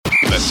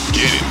Let's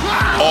get it.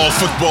 All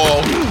football,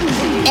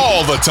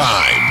 all the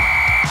time.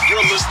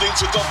 You're listening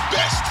to the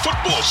best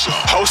football show.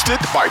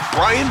 Hosted by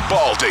Brian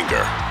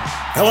Baldinger.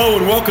 Hello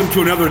and welcome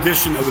to another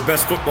edition of the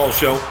Best Football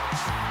Show.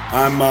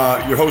 I'm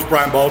your host,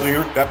 Brian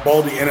Baldinger, that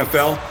Baldy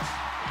NFL.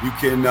 You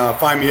can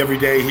find me every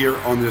day here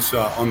on this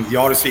on the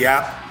Odyssey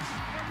app,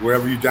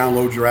 wherever you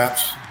download your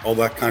apps, all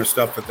that kind of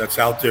stuff that's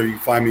out there. You can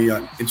find me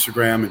on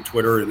Instagram and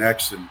Twitter and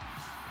X and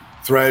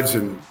Threads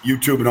and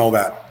YouTube and all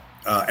that,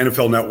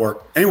 NFL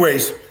Network.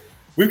 Anyways,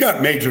 we've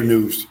got major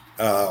news.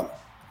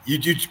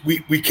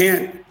 We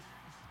can't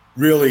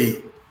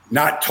really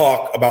not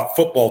talk about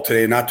football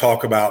today and not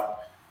talk about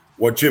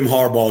what Jim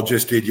Harbaugh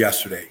just did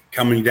yesterday.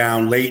 Coming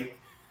down late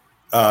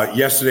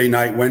yesterday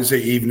night,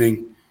 Wednesday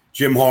evening,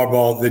 Jim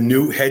Harbaugh, the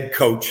new head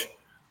coach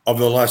of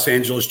the Los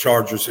Angeles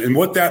Chargers. And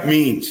what that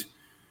means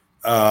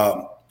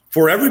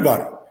for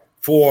everybody,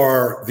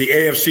 for the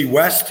AFC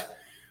West,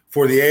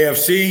 for the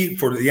AFC,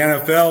 for the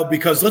NFL,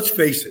 because let's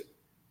face it,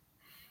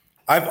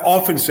 I've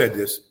often said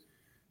this,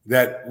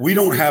 that we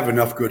don't have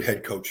enough good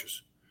head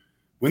coaches.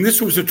 When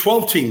this was a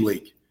 12-team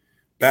league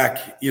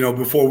back,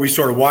 before we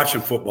started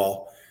watching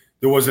football,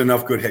 there wasn't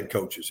enough good head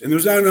coaches. And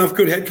there's not enough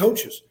good head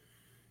coaches.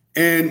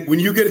 And when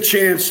you get a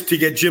chance to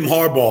get Jim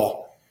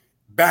Harbaugh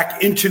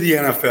back into the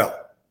NFL,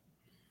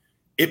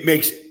 it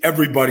makes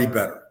everybody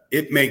better.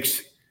 It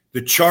makes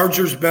the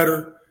Chargers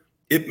better.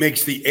 It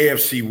makes the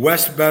AFC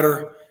West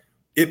better.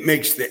 It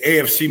makes the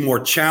AFC more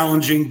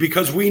challenging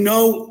because we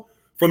know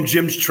from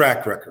Jim's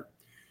track record,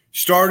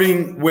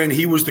 starting when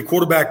he was the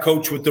quarterback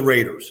coach with the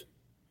Raiders,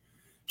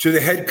 to the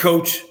head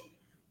coach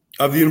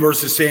of the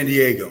University of San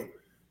Diego,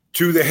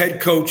 to the head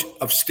coach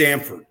of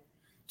Stanford,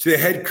 to the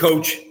head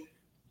coach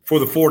for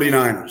the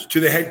 49ers,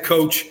 to the head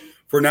coach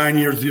for 9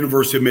 years at the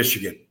University of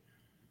Michigan,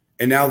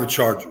 and now the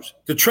Chargers.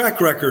 The track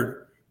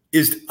record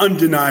is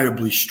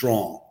undeniably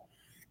strong,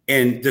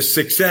 and the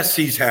success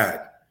he's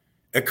had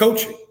at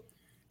coaching.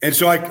 And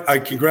so I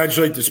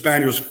congratulate the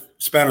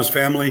Spanos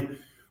family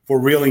for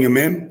reeling him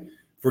in,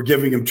 for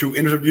giving him 2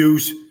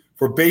 interviews,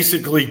 for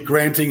basically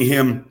granting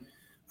him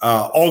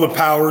all the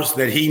powers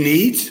that he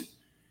needs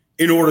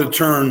in order to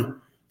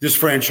turn this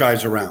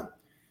franchise around.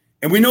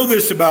 And we know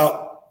this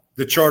about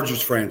the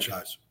Chargers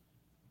franchise.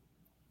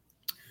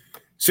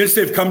 Since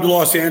they've come to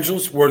Los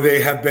Angeles, where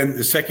they have been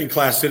the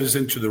second-class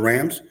citizen to the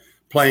Rams,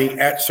 playing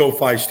at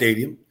SoFi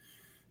Stadium,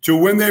 to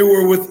when they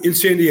were in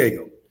San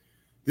Diego,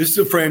 this is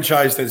a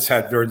franchise that's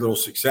had very little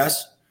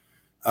success,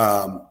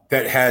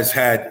 that has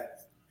had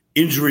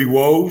injury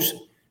woes,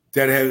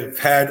 that have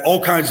had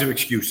all kinds of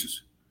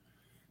excuses.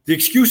 The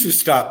excuses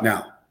stop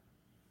now.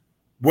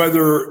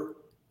 Whether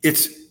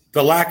it's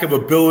the lack of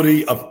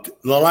ability, the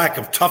lack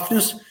of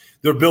toughness,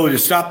 their ability to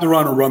stop the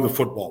run or run the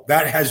football,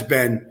 that has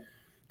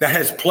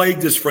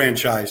plagued this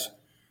franchise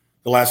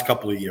the last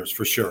couple of years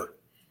for sure.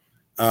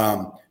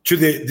 To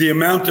the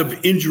amount of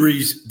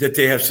injuries that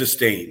they have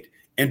sustained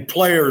and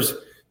players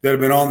that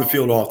have been on the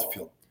field, off the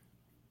field.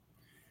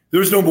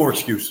 There's no more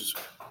excuses.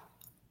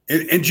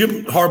 And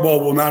Jim Harbaugh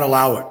will not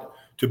allow it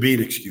to be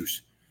an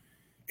excuse.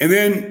 And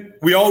then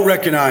we all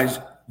recognize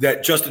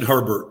that Justin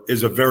Herbert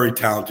is a very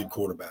talented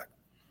quarterback.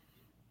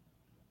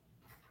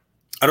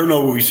 I don't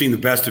know if we've seen the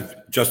best of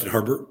Justin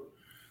Herbert.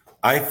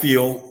 I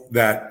feel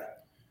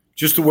that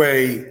just the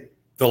way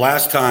the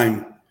last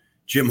time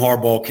Jim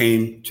Harbaugh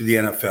came to the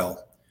NFL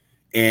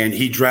and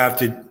he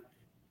drafted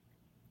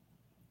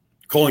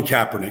Colin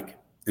Kaepernick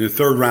in the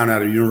 3rd round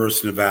out of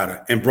University of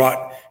Nevada and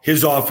brought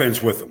his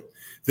offense with him,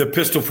 the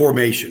pistol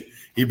formation.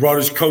 He brought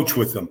his coach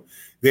with him.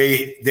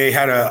 They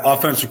had an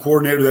offensive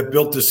coordinator that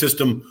built the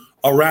system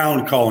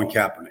around Colin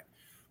Kaepernick.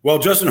 Well,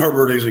 Justin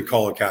Herbert isn't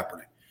Colin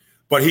Kaepernick,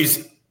 but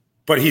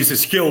he's a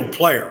skilled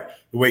player,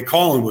 the way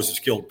Colin was a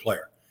skilled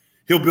player.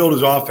 He'll build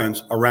his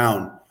offense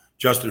around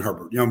Justin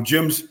Herbert.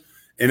 Jim's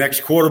an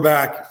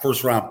ex-quarterback,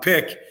 first-round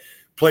pick,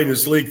 played in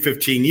this league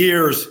 15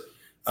 years,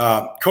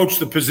 coached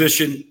the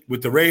position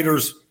with the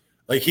Raiders.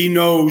 Like, he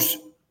knows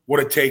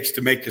what it takes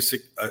to make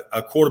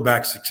a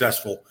quarterback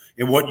successful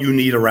and what you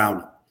need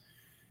around him.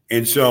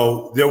 And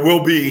so there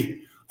will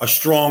be a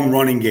strong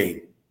running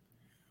game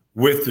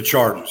with the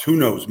Chargers. Who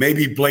knows?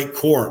 Maybe Blake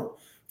Corum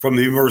from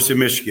the University of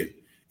Michigan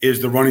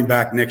is the running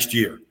back next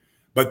year.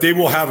 But they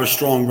will have a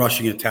strong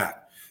rushing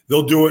attack.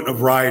 They'll do it in a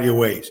variety of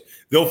ways.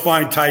 They'll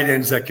find tight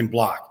ends that can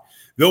block.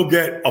 They'll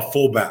get a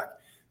fullback.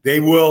 They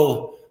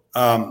will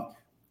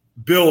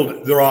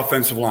build their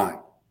offensive line.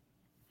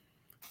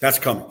 That's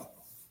coming.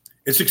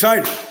 It's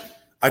exciting.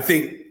 I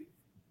think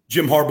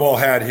Jim Harbaugh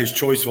had his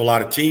choice of a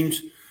lot of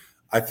teams.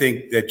 I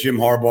think that Jim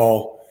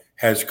Harbaugh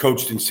has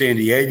coached in San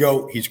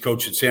Diego. He's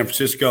coached in San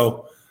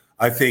Francisco.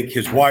 I think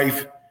his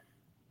wife,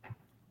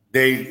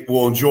 they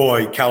will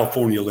enjoy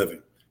California living.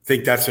 I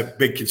think that's a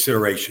big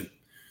consideration.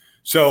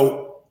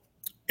 So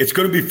it's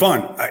going to be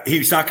fun.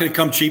 He's not going to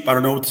come cheap. I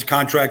don't know what his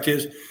contract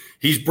is.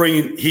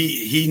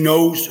 He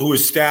knows who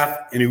his staff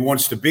and who he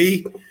wants to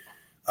be.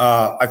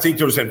 I think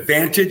there's an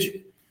advantage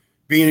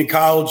being in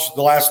college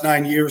the last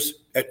 9 years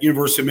at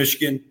University of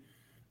Michigan.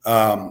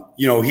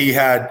 He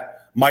had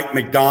Mike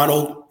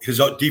McDonald, his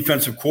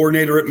defensive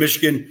coordinator at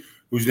Michigan,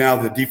 who's now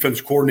the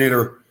defense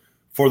coordinator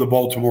for the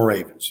Baltimore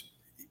Ravens.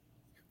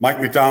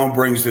 Mike McDonald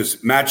brings this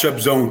matchup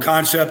zone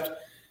concept.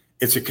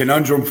 It's a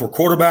conundrum for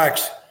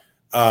quarterbacks.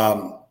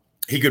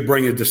 He could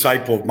bring a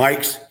disciple of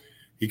Mike's.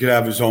 He could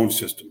have his own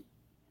system.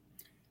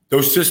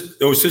 Those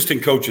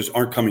assistant coaches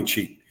aren't coming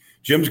cheap.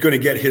 Jim's going to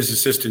get his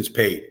assistants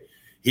paid.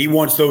 He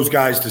wants those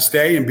guys to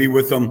stay and be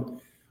with them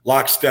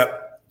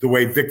lockstep the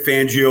way Vic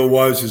Fangio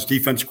was, his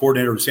defense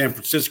coordinator in San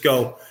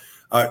Francisco.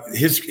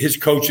 His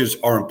coaches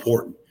are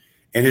important,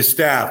 and his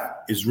staff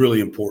is really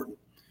important.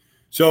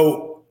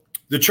 So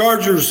the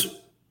Chargers,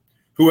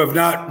 who have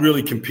not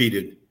really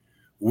competed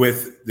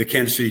with the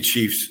Kansas City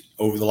Chiefs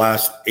over the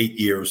last 8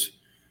 years,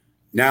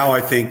 now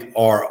I think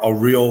are a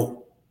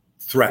real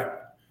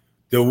threat.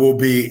 There will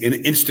be an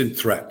instant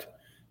threat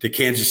to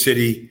Kansas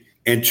City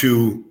and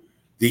to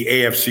the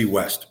AFC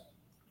West.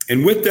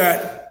 And with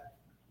that,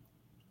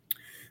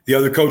 the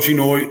other coaching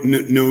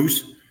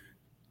news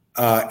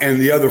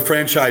and the other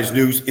franchise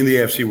news in the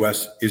AFC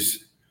West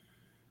is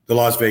the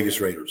Las Vegas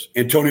Raiders.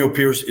 Antonio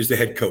Pierce is the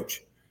head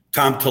coach.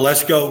 Tom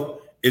Telesco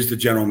is the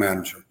general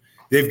manager.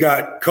 They've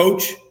got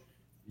coach,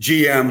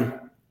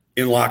 GM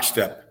in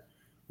lockstep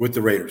with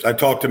the Raiders. I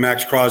talked to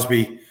Max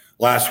Crosby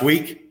last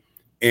week,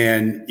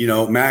 and,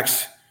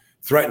 Max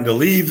threatened to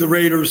leave the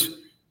Raiders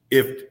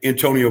if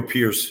Antonio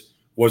Pierce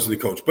wasn't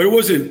the coach. But it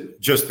wasn't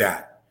just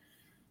that.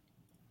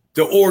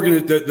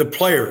 The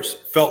players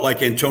felt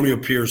like Antonio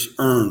Pierce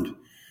earned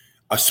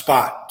a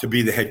spot to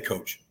be the head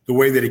coach. The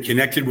way that he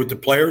connected with the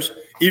players,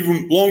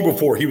 even long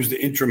before he was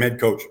the interim head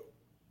coach.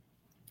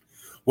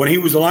 When he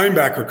was a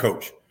linebacker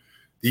coach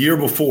the year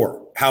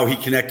before, how he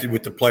connected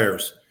with the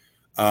players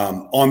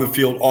on the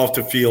field, off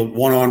the field,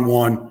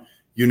 one-on-one,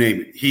 you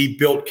name it. He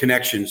built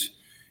connections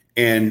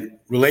and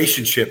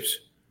relationships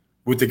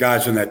with the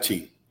guys on that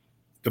team.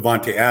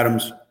 Devontae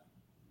Adams,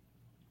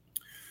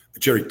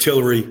 Jerry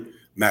Tillery,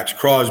 Max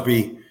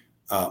Crosby,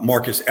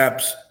 Marcus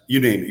Epps, you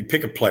name it. You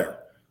pick a player.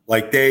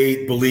 Like,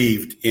 they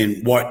believed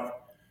in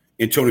what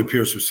Antonio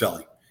Pierce was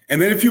selling.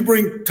 And then if you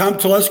bring Tom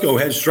Telesco,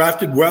 has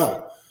drafted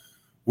well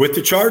with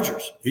the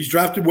Chargers. He's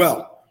drafted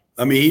well.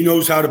 I mean, he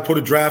knows how to put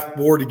a draft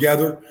board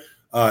together.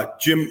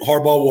 Jim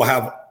Harbaugh will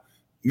have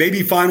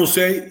maybe final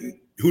say.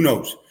 Who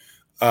knows?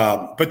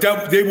 But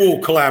they will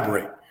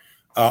collaborate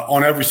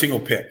on every single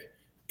pick.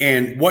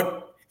 And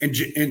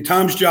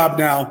Tom's job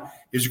now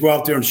is to go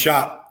out there and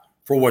shop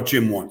for what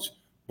Jim wants.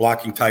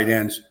 Blocking tight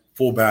ends,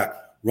 fullback,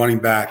 running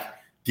back,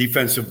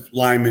 defensive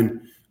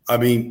lineman. I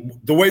mean,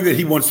 the way that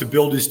he wants to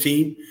build his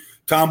team,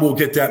 Tom will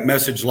get that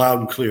message loud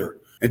and clear.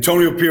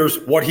 Antonio Pierce,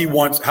 what he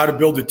wants, how to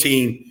build a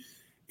team,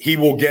 he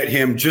will get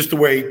him just the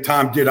way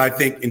Tom did, I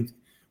think,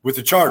 with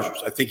the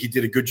Chargers. I think he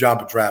did a good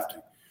job of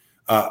drafting.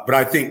 But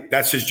I think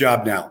that's his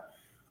job now.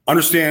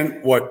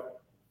 Understand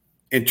what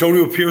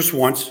Antonio Pierce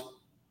wants.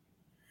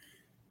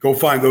 Go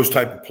find those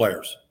type of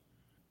players.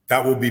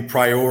 That will be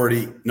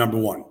priority number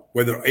one.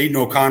 Whether Aiden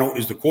O'Connell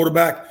is the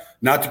quarterback,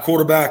 not the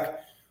quarterback,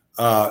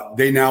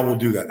 they now will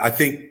do that. I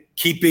think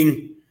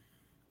keeping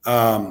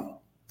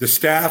the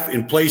staff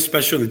in place,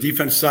 especially on the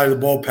defensive side of the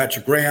ball,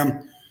 Patrick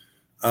Graham,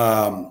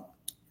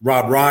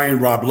 Rob Ryan,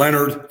 Rob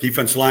Leonard,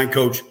 defensive line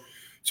coach,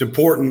 it's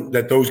important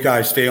that those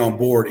guys stay on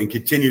board and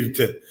continue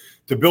to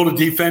build a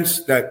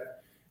defense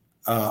that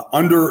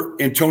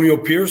under Antonio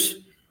Pierce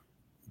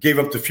gave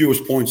up the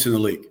fewest points in the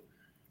league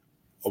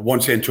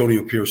once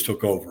Antonio Pierce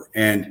took over.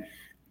 And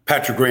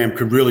Patrick Graham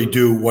could really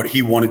do what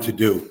he wanted to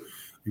do.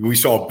 We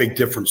saw a big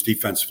difference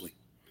defensively.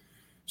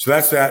 So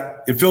that's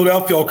that. In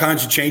Philadelphia, all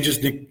kinds of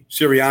changes. Nick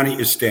Sirianni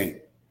is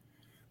staying.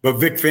 But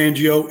Vic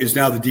Fangio is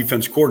now the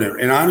defense coordinator.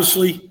 And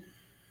honestly,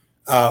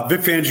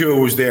 Vic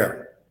Fangio was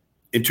there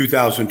in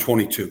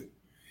 2022.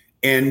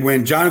 And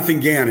when Jonathan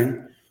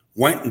Gannon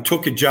went and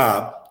took a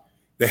job,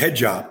 the head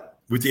job,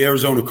 with the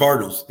Arizona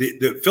Cardinals,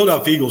 the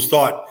Philadelphia Eagles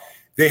thought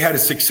they had a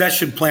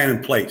succession plan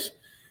in place,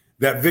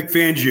 that Vic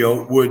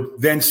Fangio would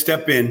then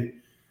step in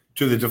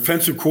to the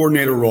defensive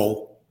coordinator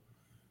role,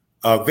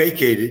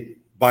 vacated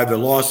by the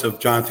loss of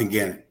Jonathan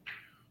Gannon.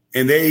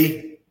 And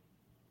they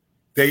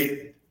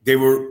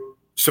were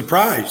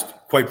surprised,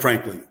 quite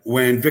frankly,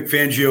 when Vic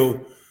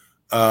Fangio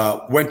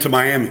went to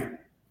Miami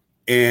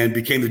and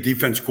became the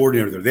defense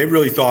coordinator there. They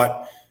really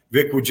thought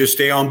Vic would just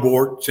stay on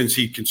board since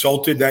he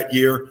consulted that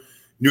year,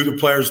 knew the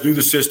players, knew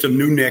the system,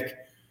 knew Nick.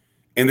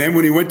 And then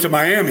when he went to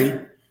Miami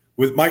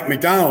with Mike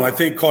McDonald, I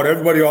think caught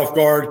everybody off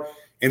guard,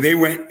 and they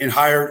went and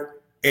hired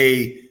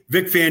a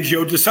Vic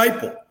Fangio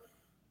disciple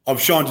of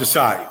Sean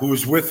Desai, who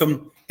was with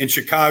him in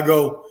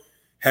Chicago,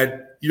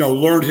 had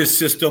learned his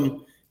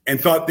system, and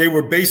thought they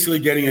were basically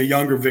getting a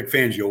younger Vic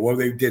Fangio. Well,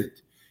 they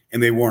didn't,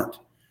 and they weren't.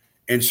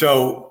 And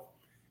so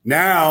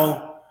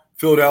now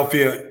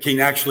Philadelphia can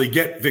actually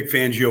get Vic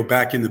Fangio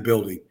back in the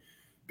building,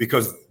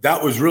 because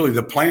that was really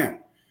the plan,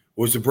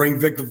 was to bring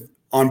Vic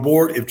on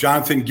board. If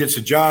Jonathan gets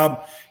a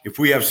job, if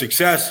we have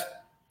success,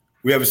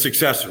 we have a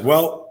successor.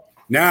 Well,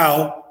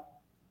 now,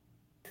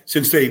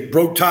 since they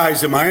broke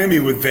ties in Miami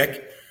with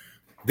Vic,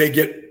 they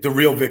get the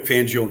real Vic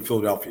Fangio in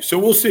Philadelphia. So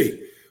we'll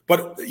see.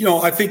 But,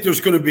 I think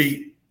there's going to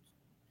be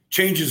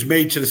changes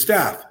made to the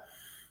staff.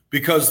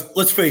 Because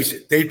let's face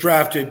it, they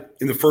drafted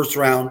in the first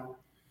round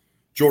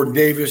Jordan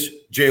Davis,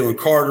 Jalen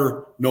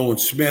Carter, Nolan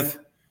Smith.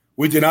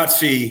 We did not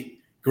see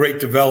great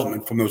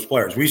development from those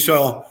players. We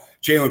saw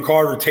Jalen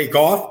Carter take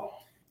off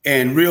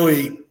and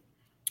really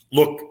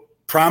look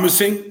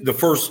promising the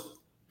first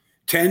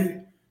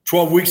 10,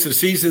 12 weeks of the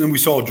season, and we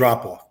saw a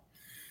drop-off.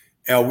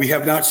 We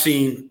have not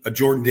seen a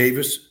Jordan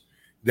Davis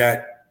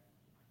that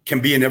can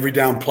be an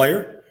every-down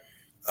player.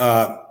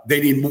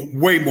 They need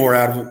way more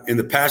out of him in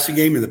the passing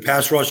game, in the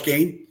pass rush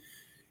game.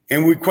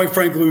 And we, quite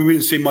frankly, we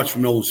didn't see much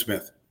from Nolan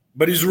Smith.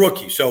 But he's a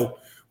rookie, so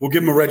we'll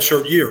give him a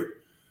redshirt year.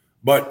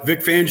 But Vic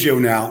Fangio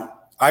now,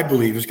 I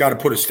believe, has got to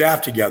put a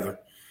staff together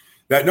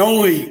that not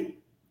only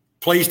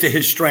plays to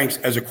his strengths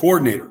as a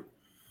coordinator,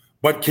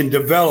 but can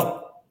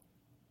develop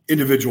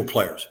individual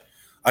players.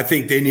 I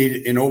think they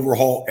need an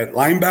overhaul at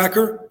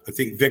linebacker. I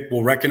think Vic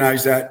will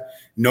recognize that,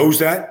 knows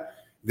that.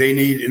 They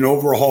need an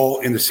overhaul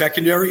in the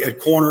secondary at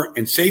corner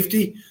and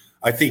safety.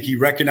 I think he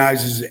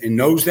recognizes and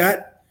knows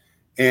that.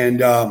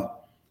 And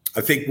I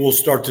think we'll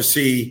start to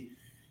see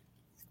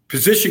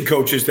position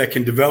coaches that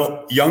can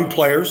develop young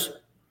players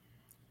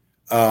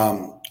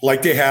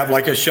like they have,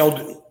 like a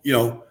Sheldon,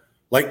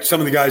 like some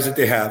of the guys that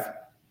they have.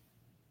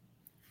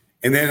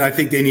 And then I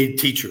think they need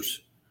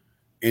teachers.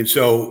 And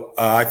so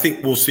I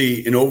think we'll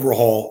see an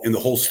overhaul in the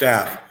whole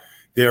staff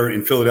there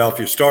in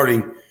Philadelphia,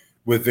 starting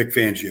with Vic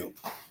Fangio.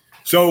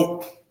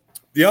 So,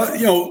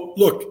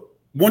 look,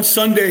 once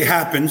Sunday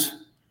happens,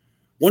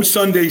 once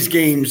Sunday's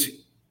games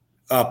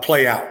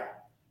play out,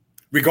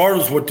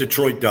 regardless of what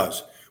Detroit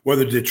does,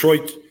 whether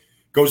Detroit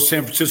goes to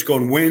San Francisco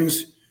and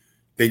wins,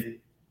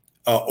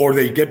 or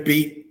they get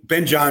beat,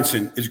 Ben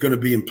Johnson is going to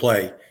be in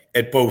play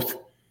at both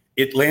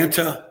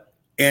Atlanta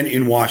and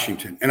in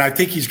Washington. And I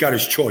think he's got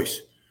his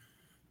choice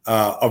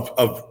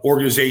of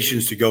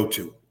organizations to go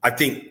to. I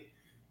think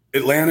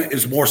Atlanta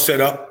is more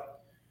set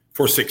up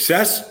for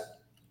success.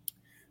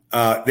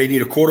 They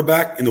need a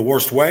quarterback in the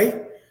worst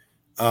way.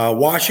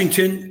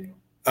 Washington,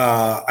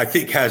 I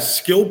think, has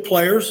skilled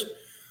players.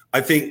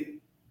 I think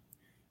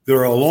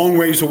they're a long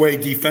ways away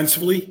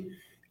defensively,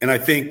 and I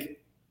think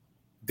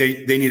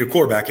they need a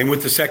quarterback. And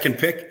with the second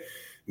pick,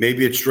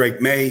 maybe it's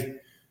Drake May,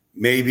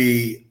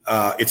 maybe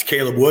it's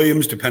Caleb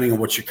Williams, depending on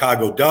what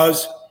Chicago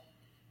does.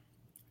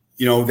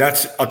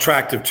 That's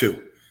attractive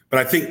too. But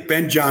I think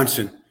Ben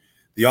Johnson,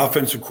 the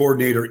offensive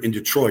coordinator in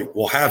Detroit,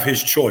 will have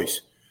his choice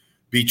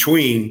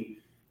between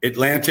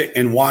Atlanta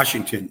and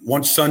Washington.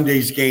 Once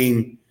Sunday's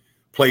game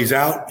plays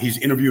out, he's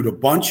interviewed a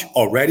bunch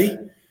already.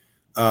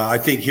 I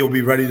think he'll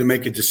be ready to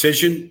make a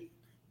decision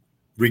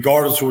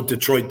regardless of what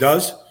Detroit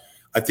does.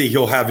 I think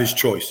he'll have his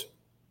choice.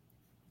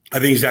 I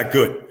think he's that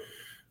good.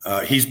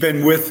 He's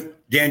been with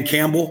Dan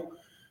Campbell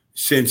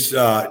since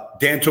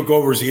Dan took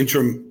over as the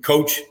interim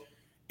coach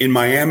in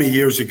Miami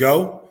years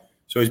ago.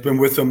 So he's been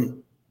with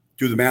him,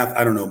 do the math,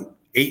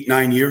 8,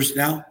 9 years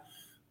now.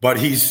 But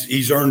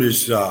he's earned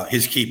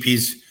his keep.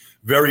 He's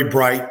very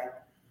bright,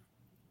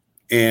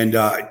 and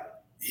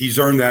he's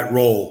earned that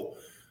role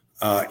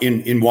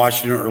in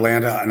Washington or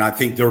Atlanta, and I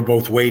think they're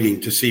both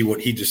waiting to see what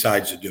he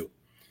decides to do.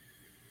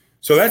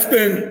 So that's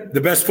been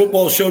the Best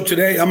Football Show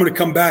today. I'm going to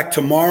come back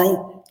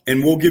tomorrow,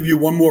 and we'll give you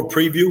one more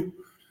preview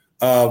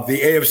of the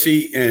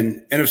AFC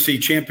and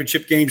NFC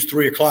championship games,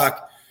 3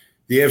 o'clock.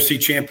 The AFC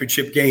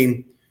championship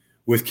game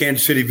with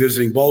Kansas City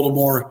visiting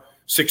Baltimore,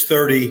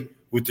 6:30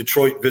 with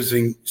Detroit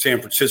visiting San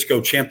Francisco.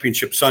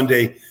 Championship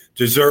Sunday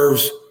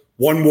deserves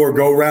one more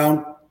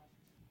go-round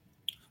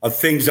of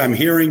things I'm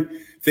hearing,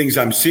 things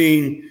I'm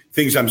seeing,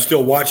 things I'm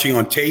still watching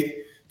on tape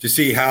to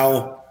see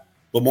how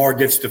Lamar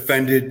gets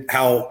defended,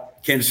 how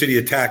Kansas City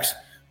attacks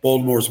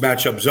Baltimore's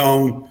matchup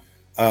zone,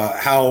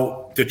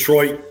 how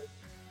Detroit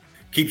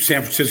keeps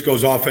San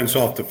Francisco's offense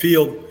off the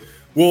field.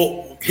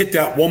 We'll hit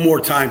that one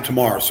more time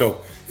tomorrow.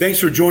 So thanks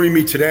for joining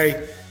me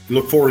today.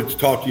 Look forward to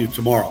talking to you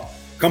tomorrow.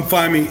 Come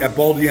find me at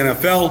Baldy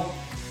NFL.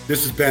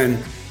 This has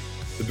been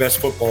the Best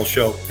Football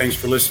Show. Thanks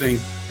for listening,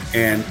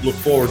 and look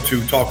forward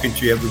to talking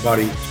to you,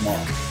 everybody,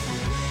 tomorrow.